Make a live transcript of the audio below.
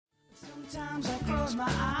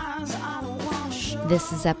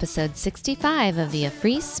This is episode 65 of the A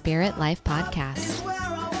Free Spirit Life podcast.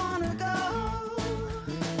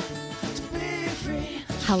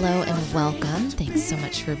 Hello and welcome. Thanks so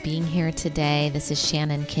much for being here today. This is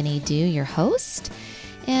Shannon Kinney-Dew, your host,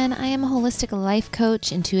 and I am a holistic life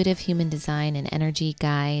coach, intuitive human design and energy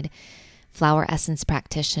guide, flower essence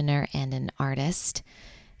practitioner, and an artist,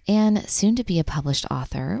 and soon to be a published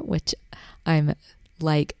author, which I'm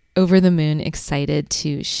like over the moon excited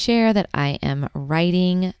to share that I am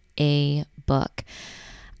writing a book.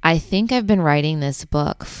 I think I've been writing this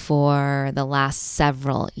book for the last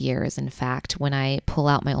several years. In fact, when I pull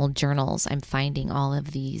out my old journals, I'm finding all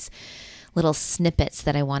of these little snippets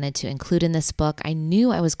that I wanted to include in this book. I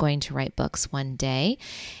knew I was going to write books one day,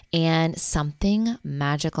 and something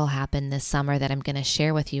magical happened this summer that I'm going to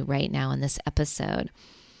share with you right now in this episode.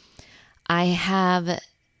 I have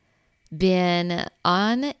been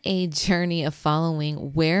on a journey of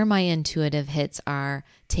following where my intuitive hits are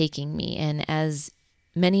taking me. And as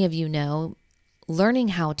many of you know, learning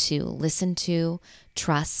how to listen to,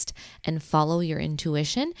 trust, and follow your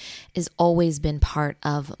intuition has always been part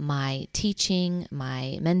of my teaching,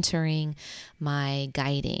 my mentoring, my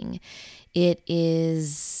guiding. It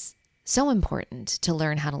is so important to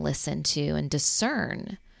learn how to listen to and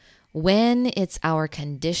discern when it's our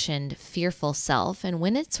conditioned, fearful self and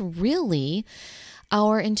when it's really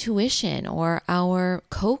our intuition or our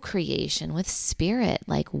co-creation with spirit.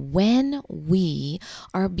 Like when we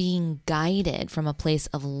are being guided from a place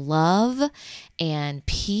of love and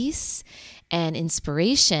peace and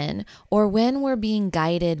inspiration, or when we're being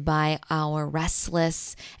guided by our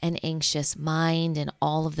restless and anxious mind and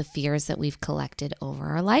all of the fears that we've collected over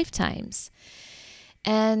our lifetimes.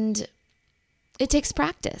 And it takes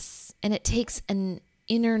practice, and it takes an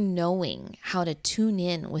inner knowing how to tune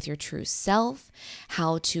in with your true self,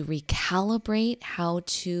 how to recalibrate, how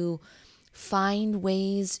to find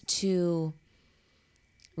ways to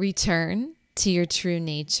return to your true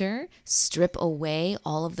nature, strip away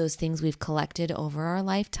all of those things we've collected over our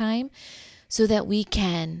lifetime so that we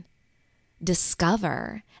can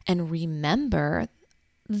discover and remember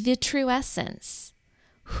the true essence,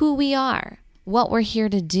 who we are, what we're here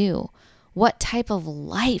to do, what type of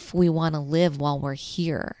life we want to live while we're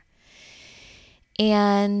here.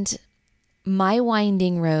 And my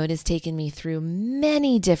winding road has taken me through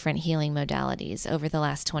many different healing modalities over the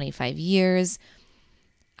last 25 years.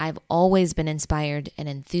 I've always been inspired and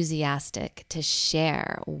enthusiastic to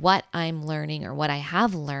share what I'm learning or what I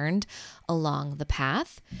have learned along the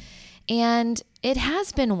path. And it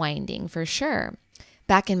has been winding for sure.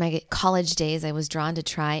 Back in my college days, I was drawn to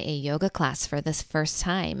try a yoga class for the first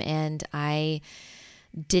time, and I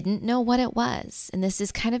didn't know what it was. And this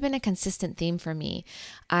has kind of been a consistent theme for me.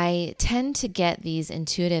 I tend to get these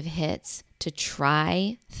intuitive hits to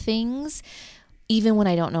try things, even when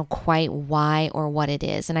I don't know quite why or what it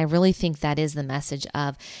is. And I really think that is the message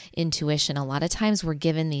of intuition. A lot of times we're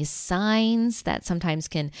given these signs that sometimes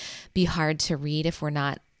can be hard to read if we're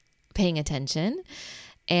not paying attention.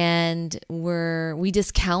 And we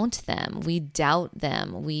discount them, we doubt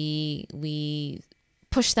them, we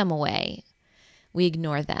push them away, we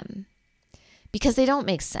ignore them because they don't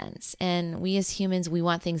make sense. And we as humans, we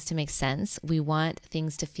want things to make sense. We want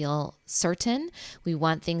things to feel certain. We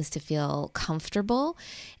want things to feel comfortable.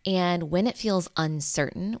 And when it feels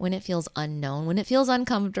uncertain, when it feels unknown, when it feels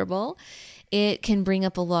uncomfortable, it can bring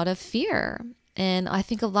up a lot of fear. And I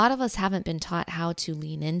think a lot of us haven't been taught how to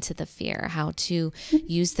lean into the fear, how to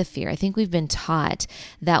use the fear. I think we've been taught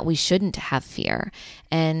that we shouldn't have fear,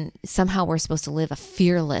 and somehow we're supposed to live a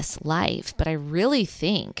fearless life. But I really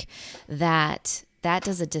think that that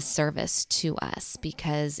does a disservice to us,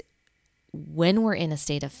 because when we're in a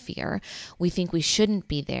state of fear, we think we shouldn't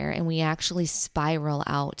be there, and we actually spiral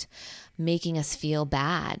out, making us feel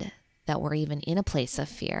bad that we're even in a place of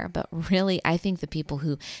fear. But really, I think the people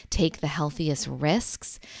who take the healthiest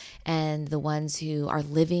risks and the ones who are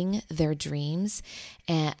living their dreams,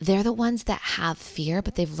 and they're the ones that have fear,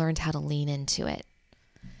 but they've learned how to lean into it.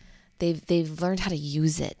 They've learned how to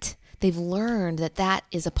use it. They've learned that that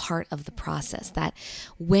is a part of the process, that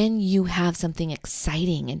when you have something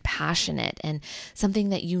exciting and passionate and something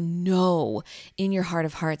that you know in your heart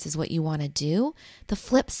of hearts is what you want to do, the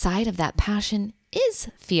flip side of that passion is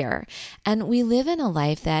fear. And we live in a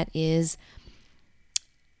life that is,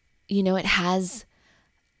 it has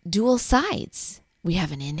dual sides. We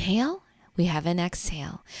have an inhale, we have an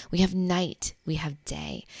exhale. We have night, we have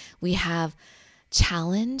day. We have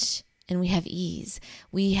challenge and we have ease.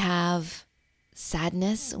 We have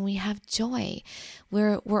sadness and we have joy.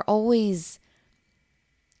 We're always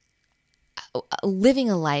living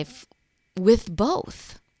a life with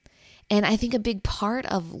both. And I think a big part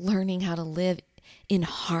of learning how to live in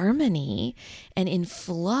harmony and in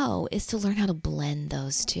flow is to learn how to blend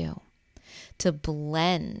those two, to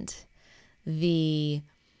blend the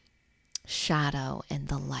shadow and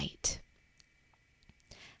the light,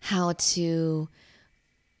 how to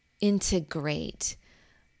integrate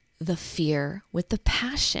the fear with the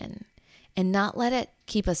passion and not let it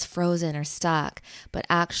keep us frozen or stuck, but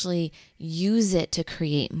actually use it to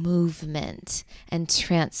create movement and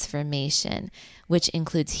transformation, which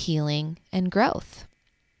includes healing and growth.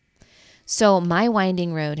 So my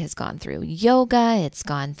winding road has gone through yoga, it's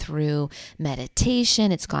gone through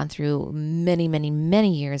meditation, it's gone through many, many,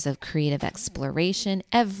 many years of creative exploration,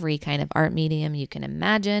 every kind of art medium you can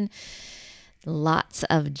imagine, lots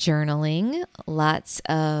of journaling, lots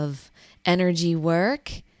of energy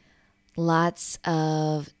work, lots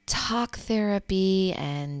of talk therapy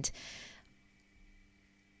and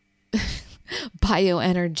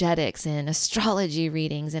bioenergetics and astrology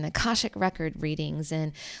readings and Akashic record readings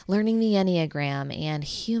and learning the Enneagram and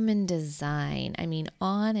human design. I mean,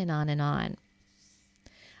 on and on and on.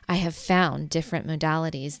 I have found different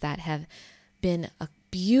modalities that have been a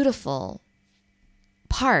beautiful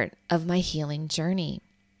part of my healing journey.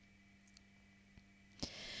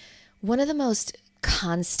 One of the most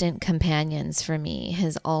constant companions for me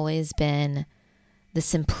has always been the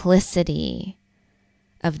simplicity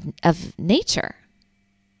of nature.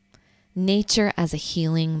 Nature as a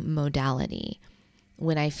healing modality.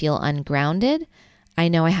 When I feel ungrounded, I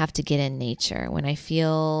know I have to get in nature. When I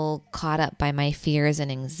feel caught up by my fears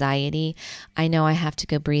and anxiety, I know I have to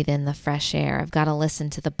go breathe in the fresh air. I've got to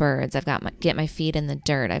listen to the birds. I've got to get my feet in the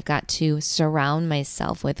dirt. I've got to surround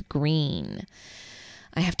myself with green.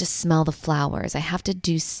 I have to smell the flowers. I have to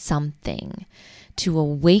do something to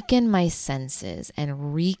awaken my senses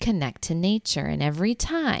and reconnect to nature. And every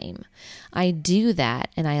time I do that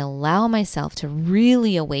and I allow myself to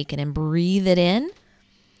really awaken and breathe it in,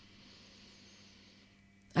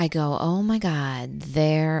 I go, oh my God,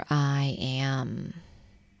 there I am.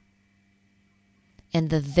 And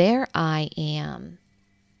the there I am,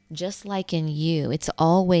 just like in you, it's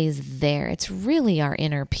always there. It's really our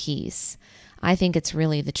inner peace. I think it's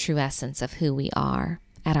really the true essence of who we are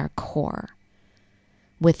at our core.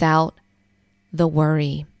 Without the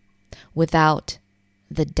worry, without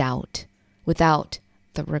the doubt, without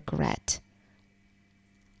the regret,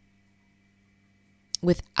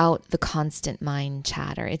 without the constant mind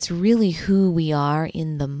chatter. It's really who we are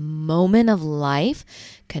in the moment of life,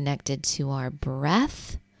 connected to our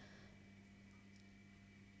breath.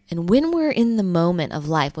 And when we're in the moment of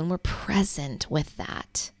life, when we're present with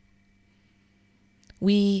that,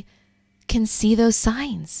 we can see those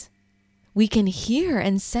signs. We can hear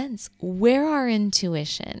and sense where our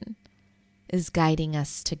intuition is guiding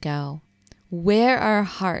us to go, where our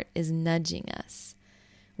heart is nudging us,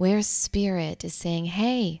 where spirit is saying,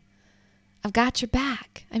 hey, I've got your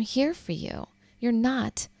back. I'm here for you. You're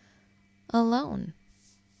not alone.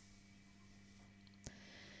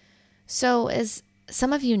 So as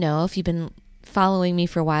some of you know, if you've been following me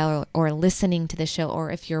for a while or listening to the show, or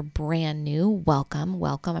if you're brand new, welcome,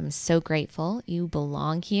 welcome. I'm so grateful you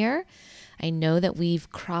belong here. I know that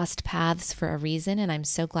we've crossed paths for a reason, and I'm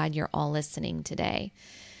so glad you're all listening today.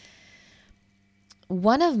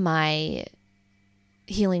 One of my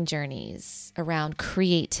healing journeys around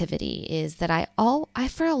creativity is that I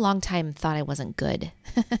for a long time thought I wasn't good.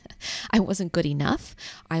 I wasn't good enough.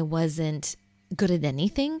 I wasn't good at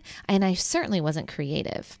anything, and I certainly wasn't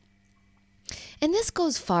creative. And this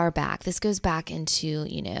goes far back. This goes back into,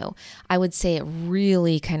 I would say it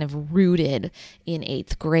really kind of rooted in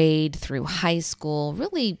 8th grade through high school,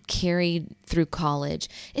 really carried through college.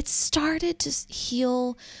 It started to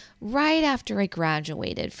heal right after I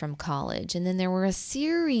graduated from college. And then there were a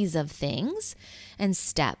series of things and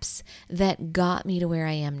steps that got me to where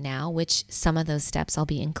I am now, which some of those steps I'll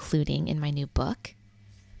be including in my new book.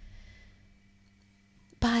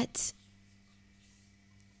 But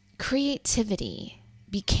creativity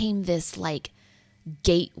became this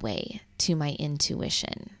gateway to my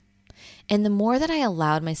intuition. And the more that I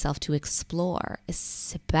allowed myself to explore,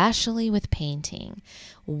 especially with painting,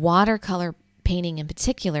 watercolor painting in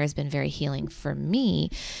particular has been very healing for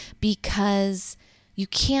me because you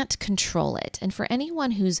can't control it. And for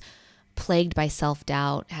anyone who's plagued by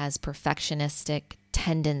self-doubt, has perfectionistic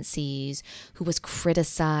tendencies, who was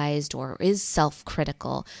criticized or is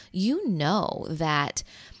self-critical, you know that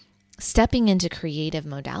stepping into creative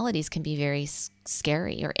modalities can be very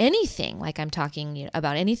scary, or anything, like I'm talking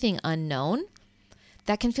about anything unknown.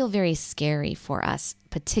 that can feel very scary for us,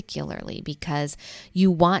 particularly because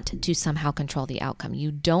you want to somehow control the outcome.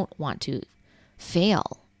 You don't want to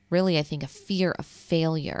fail. Really, I think a fear of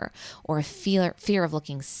failure or a fear of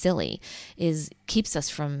looking silly keeps us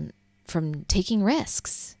from taking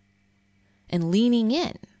risks and leaning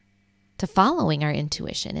in to following our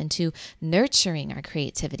intuition and to nurturing our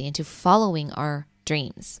creativity and to following our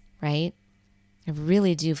dreams, right? I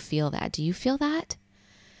really do feel that. Do you feel that?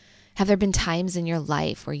 Have there been times in your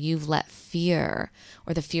life where you've let fear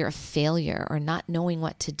or the fear of failure or not knowing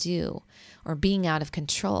what to do or being out of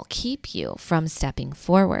control keep you from stepping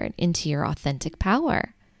forward into your authentic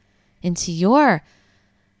power, into your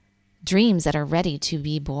dreams that are ready to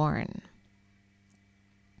be born?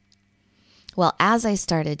 Well, as I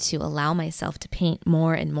started to allow myself to paint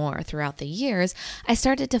more and more throughout the years, I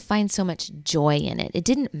started to find so much joy in it. It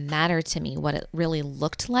didn't matter to me what it really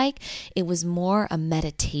looked like. It was more a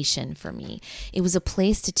meditation for me. It was a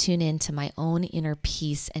place to tune into my own inner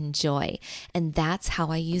peace and joy. And that's how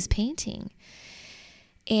I use painting.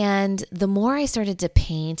 And the more I started to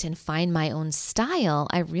paint and find my own style,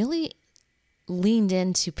 I really leaned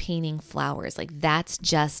into painting flowers. Like, that's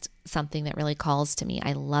just something that really calls to me.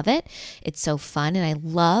 I love it. It's so fun. And I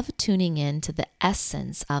love tuning into the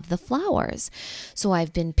essence of the flowers. So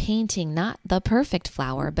I've been painting not the perfect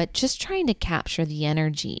flower, but just trying to capture the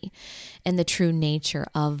energy and the true nature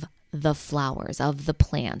of the flowers, of the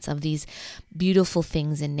plants, of these beautiful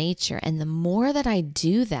things in nature. And the more that I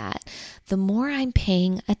do that, the more I'm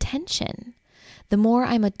paying attention. The more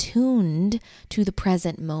I'm attuned to the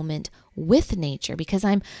present moment with nature, because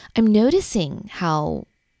I'm noticing how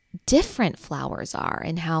different flowers are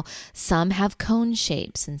and how some have cone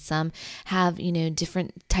shapes and some have,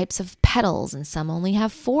 different types of petals, and some only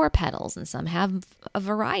have 4 petals, and some have a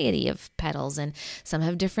variety of petals, and some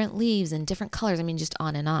have different leaves and different colors. I mean, just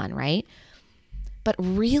on and on, right? But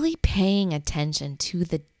really paying attention to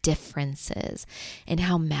the differences and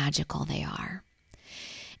how magical they are.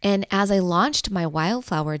 And as I launched my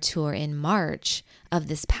wildflower tour in March of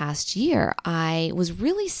this past year, I was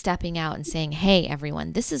really stepping out and saying, hey,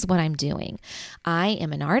 everyone, this is what I'm doing. I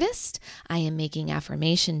am an artist. I am making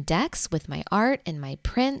affirmation decks with my art and my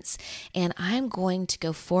prints, and I'm going to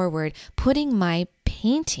go forward putting my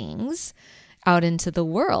paintings out into the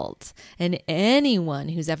world. And anyone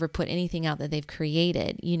who's ever put anything out that they've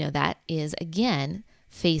created, that is, again,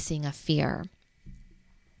 facing a fear.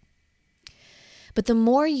 But the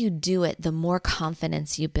more you do it, the more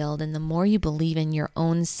confidence you build, and the more you believe in your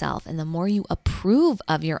own self, and the more you approve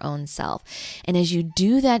of your own self. And as you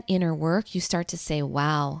do that inner work, you start to say,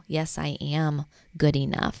 wow, yes, I am good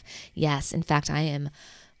enough. Yes, in fact, I am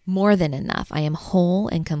more than enough. I am whole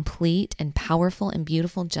and complete and powerful and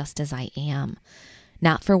beautiful just as I am.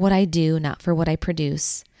 Not for what I do, not for what I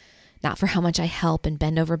produce, not for how much I help and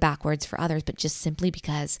bend over backwards for others, but just simply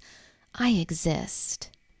because I exist.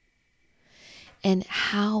 And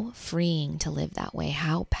how freeing to live that way,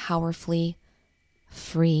 how powerfully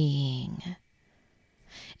freeing.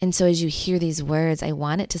 And so as you hear these words, I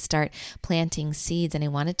want it to start planting seeds, and I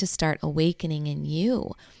want it to start awakening in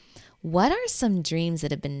you. What are some dreams that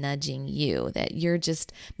have been nudging you that you're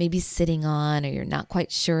just maybe sitting on, or you're not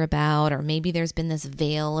quite sure about, or maybe there's been this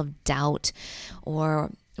veil of doubt or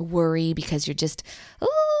worry because you're just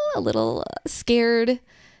a little scared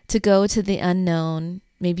to go to the unknown?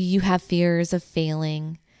 Maybe you have fears of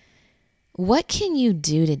failing. What can you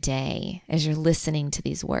do today as you're listening to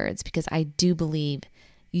these words? Because I do believe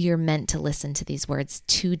you're meant to listen to these words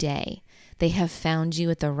today. They have found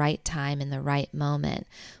you at the right time in the right moment.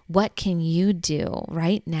 What can you do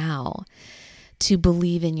right now to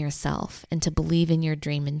believe in yourself and to believe in your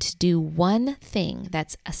dream and to do one thing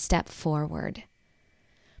that's a step forward?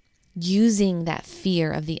 Using that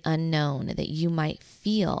fear of the unknown that you might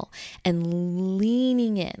feel and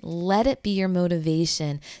leaning in, let it be your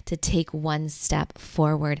motivation to take one step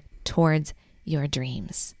forward towards your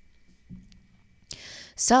dreams.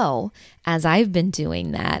 So, as I've been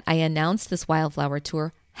doing that, I announced this wildflower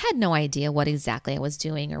tour, had no idea what exactly I was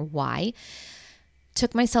doing or why.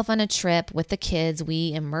 Took myself on a trip with the kids.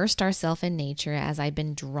 We immersed ourselves in nature as I've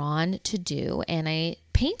been drawn to do, and I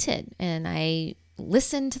painted and I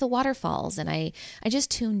listened to the waterfalls, and I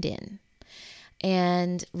just tuned in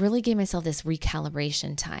and really gave myself this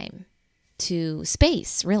recalibration time to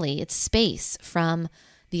space. Really, it's space from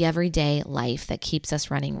the everyday life that keeps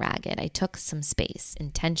us running ragged. I took some space,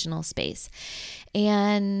 intentional space,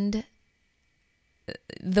 and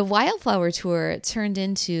the wildflower tour turned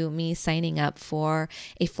into me signing up for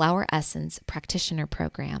a flower essence practitioner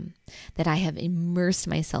program that I have immersed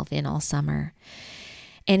myself in all summer.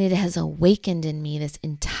 And it has awakened in me this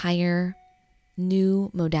entire new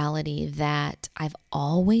modality that I've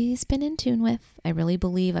always been in tune with. I really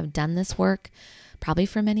believe I've done this work probably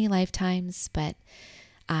for many lifetimes, but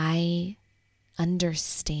I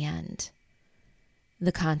understand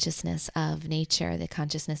the consciousness of nature, the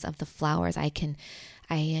consciousness of the flowers.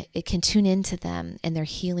 It can tune into them and their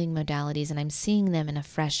healing modalities, and I'm seeing them in a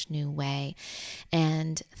fresh new way.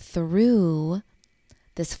 And through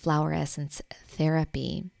this flower essence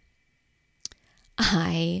therapy,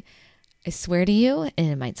 I swear to you,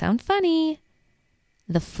 and it might sound funny,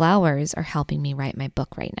 the flowers are helping me write my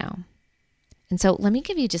book right now. And so let me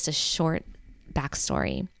give you just a short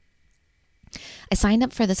backstory. I signed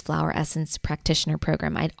up for this flower essence practitioner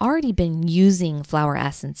program. I'd already been using flower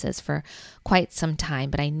essences for quite some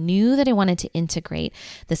time, but I knew that I wanted to integrate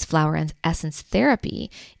this flower essence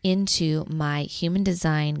therapy into my human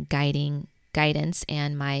design guidance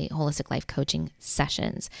and my holistic life coaching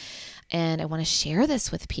sessions. And I want to share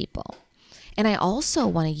this with people. And I also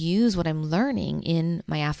want to use what I'm learning in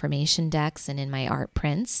my affirmation decks and in my art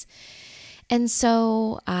prints. And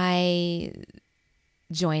so I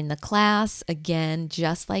joined the class again,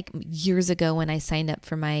 just like years ago when I signed up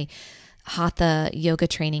for my Hatha yoga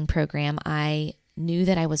training program. I knew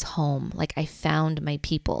that I was home. Like I found my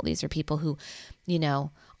people. These are people who,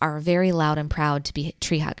 are very loud and proud to be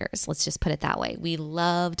tree huggers. Let's just put it that way. We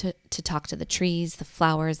love to talk to the trees, the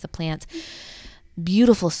flowers, the plants.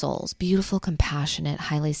 Beautiful souls, beautiful, compassionate,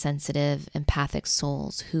 highly sensitive, empathic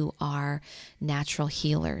souls who are natural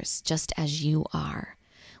healers, just as you are.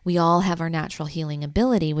 We all have our natural healing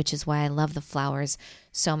ability, which is why I love the flowers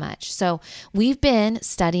so much. So we've been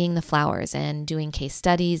studying the flowers and doing case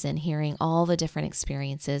studies and hearing all the different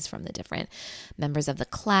experiences from the different members of the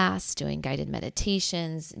class, doing guided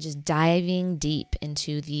meditations, just diving deep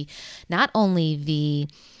into not only the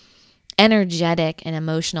energetic and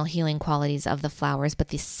emotional healing qualities of the flowers, but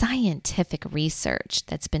the scientific research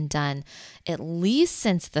that's been done at least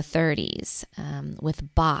since the 30s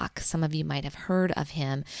with Bach. Some of you might have heard of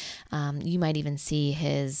him. You might even see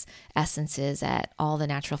his essences at all the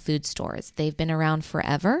natural food stores. They've been around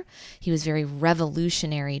forever. He was very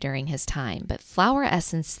revolutionary during his time, but flower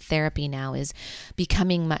essence therapy now is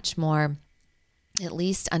becoming much more at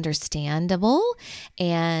least understandable,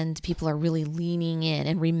 and people are really leaning in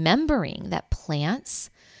and remembering that plants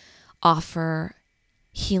offer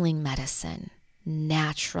healing medicine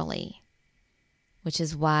naturally, which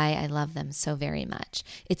is why I love them so very much.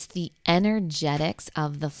 It's the energetics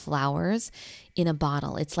of the flowers in a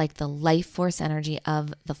bottle. It's like the life force energy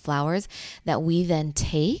of the flowers that we then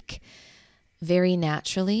take very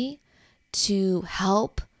naturally to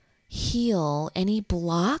help heal any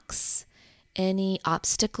blocks, any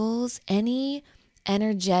obstacles, any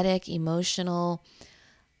energetic, emotional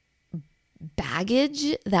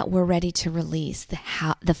baggage that we're ready to release.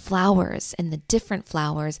 The flowers and the different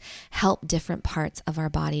flowers help different parts of our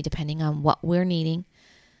body depending on what we're needing,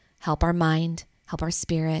 help our mind, help our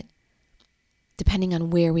spirit, depending on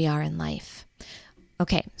where we are in life.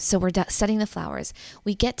 Okay, so we're studying the flowers.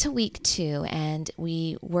 We get to week 2 and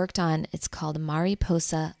we worked on, it's called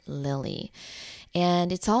Mariposa Lily.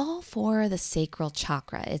 And it's all for the sacral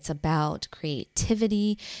chakra. It's about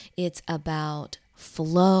creativity. It's about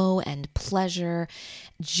flow and pleasure,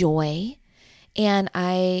 joy. And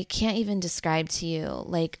I can't even describe to you,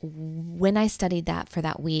 like when I studied that for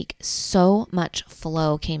that week, so much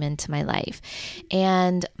flow came into my life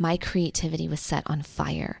and my creativity was set on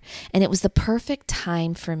fire. And it was the perfect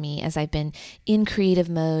time for me as I've been in creative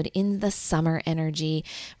mode, in the summer energy,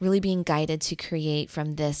 really being guided to create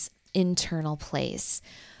from this internal place.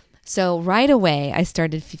 So right away, I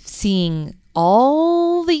started seeing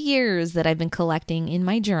all the years that I've been collecting in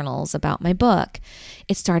my journals about my book.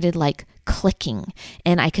 It started like clicking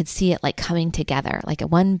and I could see it like coming together, like a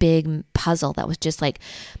one big puzzle that was just like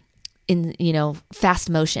in, fast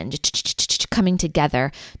motion, just coming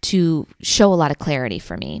together to show a lot of clarity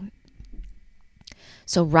for me.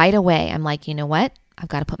 So right away, I'm like, you know what? I've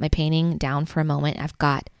got to put my painting down for a moment. I've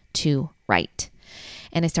got to write.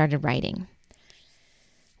 And I started writing.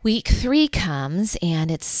 Week 3 comes and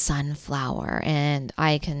it's sunflower, and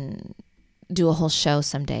I can do a whole show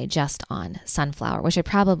someday just on sunflower, which I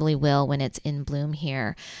probably will when it's in bloom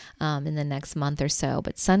here in the next month or so.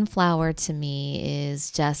 But sunflower to me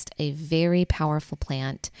is just a very powerful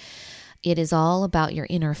plant. It is all about your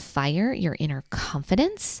inner fire, your inner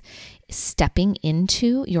confidence, stepping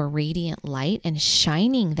into your radiant light and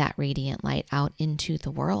shining that radiant light out into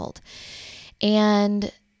the world.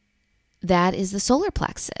 And that is the solar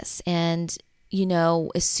plexus. And,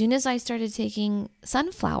 as soon as I started taking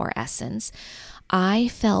sunflower essence, I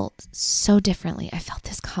felt so differently. I felt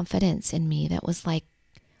this confidence in me that was like,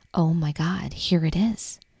 oh my God, here it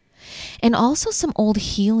is. And also some old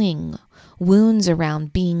healing wounds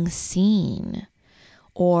around being seen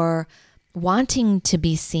or wanting to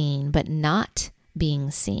be seen but not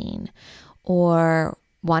being seen, or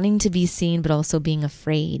wanting to be seen but also being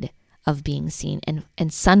afraid of being seen.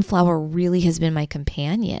 And Sunflower really has been my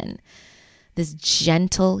companion, this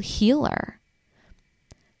gentle healer,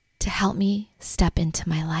 to help me step into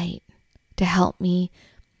my light, to help me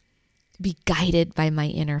be guided by my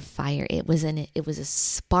inner fire. It was a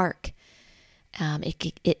spark.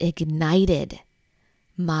 It ignited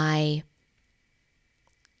my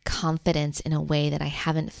confidence in a way that I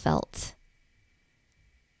haven't felt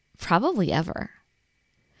probably ever.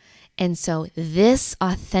 And so this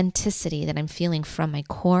authenticity that I'm feeling from my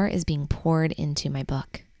core is being poured into my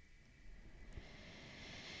book.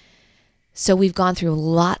 So we've gone through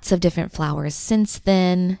lots of different flowers since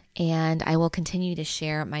then, and I will continue to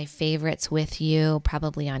share my favorites with you,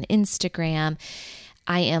 probably on Instagram.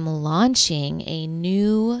 I am launching a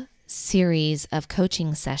new series of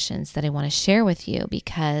coaching sessions that I want to share with you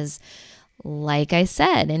because, like I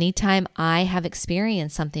said, anytime I have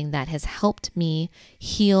experienced something that has helped me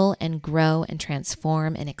heal and grow and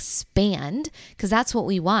transform and expand, because that's what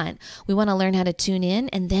we want. We want to learn how to tune in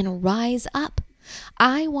and then rise up.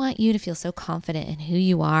 I want you to feel so confident in who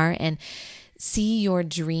you are and see your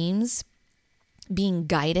dreams being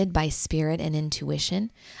guided by spirit and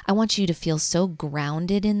intuition. I want you to feel so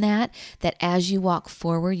grounded in that as you walk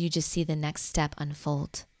forward, you just see the next step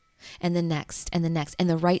unfold. And the next, and the next, and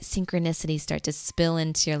the right synchronicities start to spill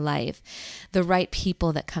into your life, the right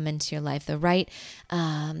people that come into your life, the right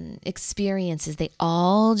experiences, they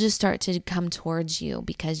all just start to come towards you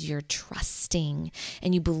because you're trusting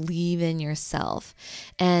and you believe in yourself.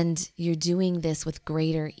 And you're doing this with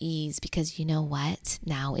greater ease because you know what?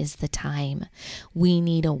 Now is the time. We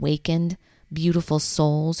need awakened, beautiful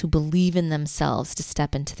souls who believe in themselves to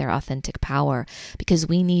step into their authentic power because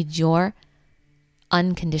we need your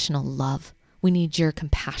unconditional love. We need your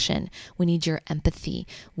compassion. We need your empathy.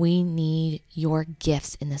 We need your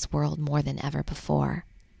gifts in this world more than ever before.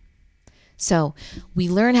 So we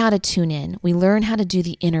learn how to tune in. We learn how to do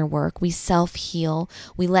the inner work. We self-heal.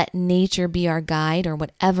 We let nature be our guide, or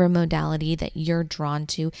whatever modality that you're drawn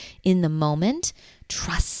to in the moment,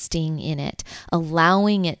 trusting in it,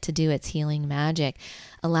 allowing it to do its healing magic,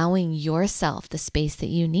 allowing yourself the space that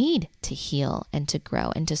you need to heal and to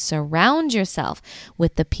grow, and to surround yourself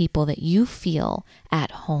with the people that you feel at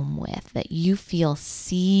home with, that you feel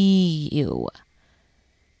see you.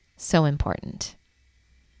 So important.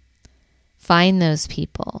 Find those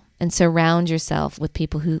people and surround yourself with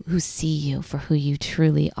people who see you for who you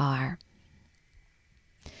truly are,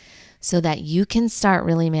 so that you can start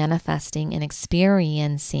really manifesting and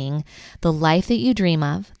experiencing the life that you dream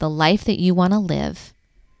of, the life that you want to live,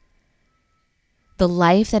 the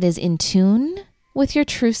life that is in tune with your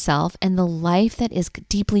true self, and the life that is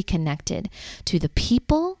deeply connected to the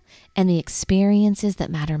people and the experiences that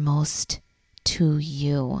matter most to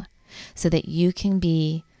you, so that you can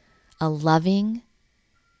be a loving,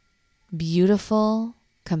 beautiful,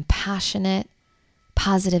 compassionate,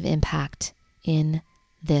 positive impact in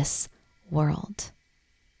this world.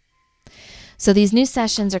 So these new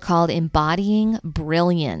sessions are called Embodying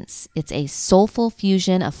Brilliance. It's a soulful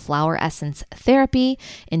fusion of flower essence therapy,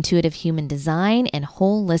 intuitive human design, and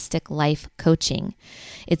holistic life coaching.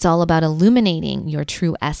 It's all about illuminating your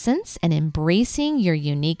true essence and embracing your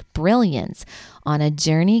unique brilliance on a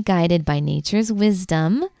journey guided by nature's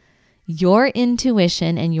wisdom, your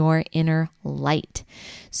intuition, and your inner light.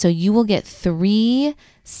 So you will get 3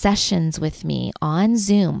 sessions with me on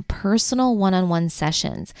Zoom, personal one-on-one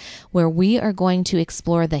sessions, where we are going to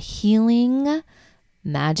explore the healing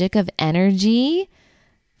magic of energy,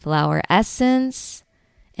 flower essence,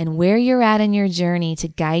 and where you're at in your journey to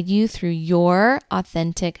guide you through your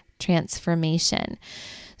authentic transformation.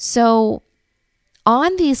 So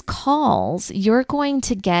on these calls, you're going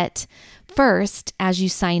to get first, as you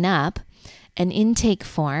sign up, an intake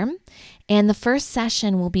form. And the first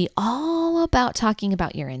session will be all about talking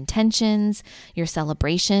about your intentions, your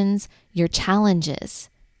celebrations, your challenges,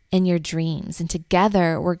 and your dreams. And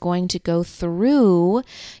together, we're going to go through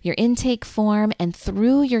your intake form and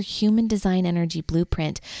through your human design energy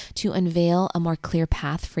blueprint to unveil a more clear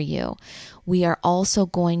path for you. We are also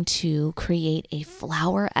going to create a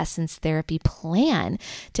flower essence therapy plan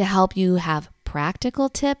to help you have practical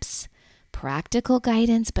tips, practical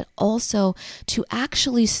guidance, but also to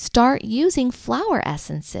actually start using flower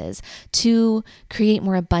essences to create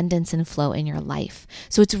more abundance and flow in your life.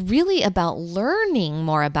 So it's really about learning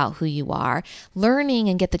more about who you are, learning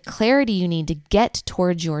and get the clarity you need to get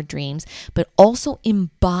towards your dreams, but also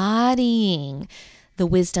embodying the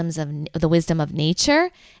wisdom of nature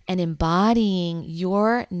and embodying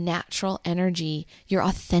your natural energy, your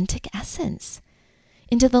authentic essence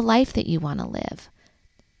into the life that you want to live.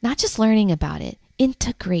 Not just learning about it,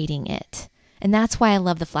 integrating it. And that's why I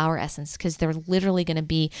love the flower essence, because they're literally going to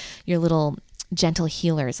be your little gentle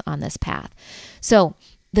healers on this path. So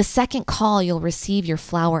the second call, you'll receive your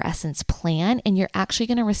flower essence plan, and you're actually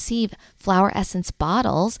going to receive flower essence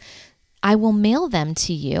bottles. I will mail them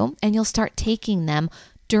to you, and you'll start taking them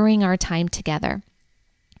during our time together.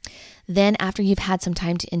 Then after you've had some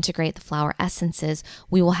time to integrate the flower essences,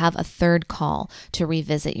 we will have a third call to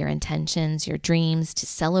revisit your intentions, your dreams, to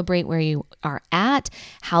celebrate where you are at,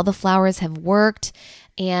 how the flowers have worked,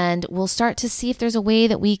 and we'll start to see if there's a way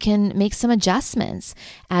that we can make some adjustments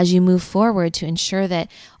as you move forward to ensure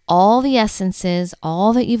that all the essences,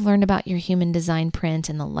 all that you've learned about your human design print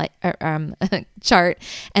and the chart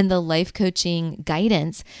and the life coaching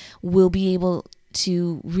guidance will be able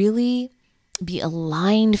to really be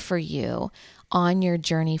aligned for you on your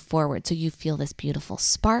journey forward. So you feel this beautiful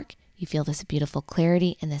spark, you feel this beautiful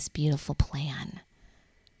clarity, and this beautiful plan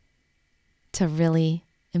to really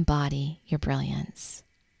embody your brilliance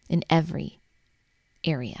in every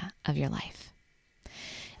area of your life.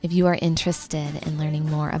 If you are interested in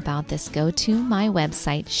learning more about this, go to my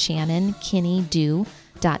website,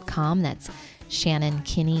 shannonkinneydo.com. That's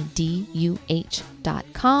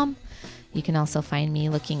shannonkinneyduh.com. You can also find me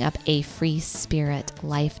looking up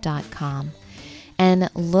afreespiritlife.com and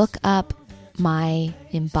look up my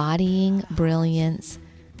Embodying Brilliance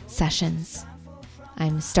sessions.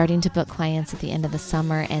 I'm starting to book clients at the end of the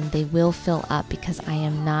summer, and they will fill up because I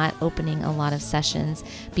am not opening a lot of sessions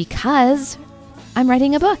because I'm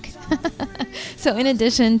writing a book. So in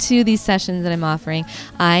addition to these sessions that I'm offering,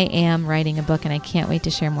 I am writing a book, and I can't wait to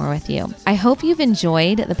share more with you. I hope you've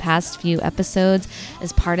enjoyed the past few episodes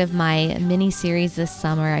as part of my mini series this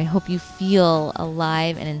summer. I hope you feel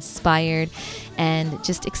alive and inspired and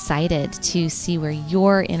just excited to see where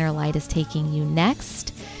your inner light is taking you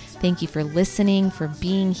next. Thank you for listening, for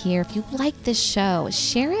being here. If you like this show,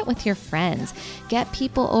 share it with your friends. Get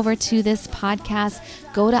people over to this podcast.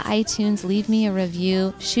 Go to iTunes, leave me a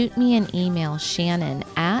review, shoot me an email, Shannon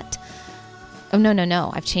at,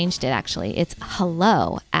 I've changed it actually. It's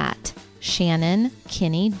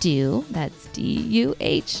hello@shannonkinneyduh, that's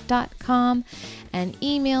DUH.com, and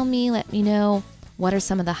email me, let me know what are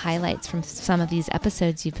some of the highlights from some of these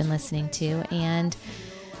episodes you've been listening to, and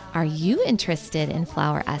are you interested in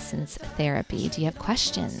flower essence therapy? Do you have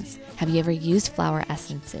questions? Have you ever used flower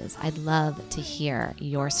essences? I'd love to hear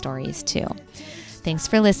your stories too. Thanks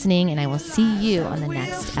for listening, and I will see you on the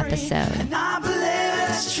next episode.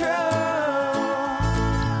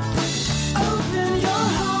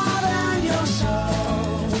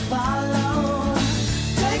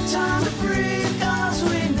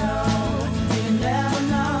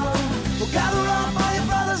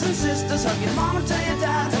 Hug your mama, tell your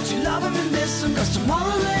dad that you love him and miss him, 'cause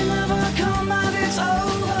tomorrow may never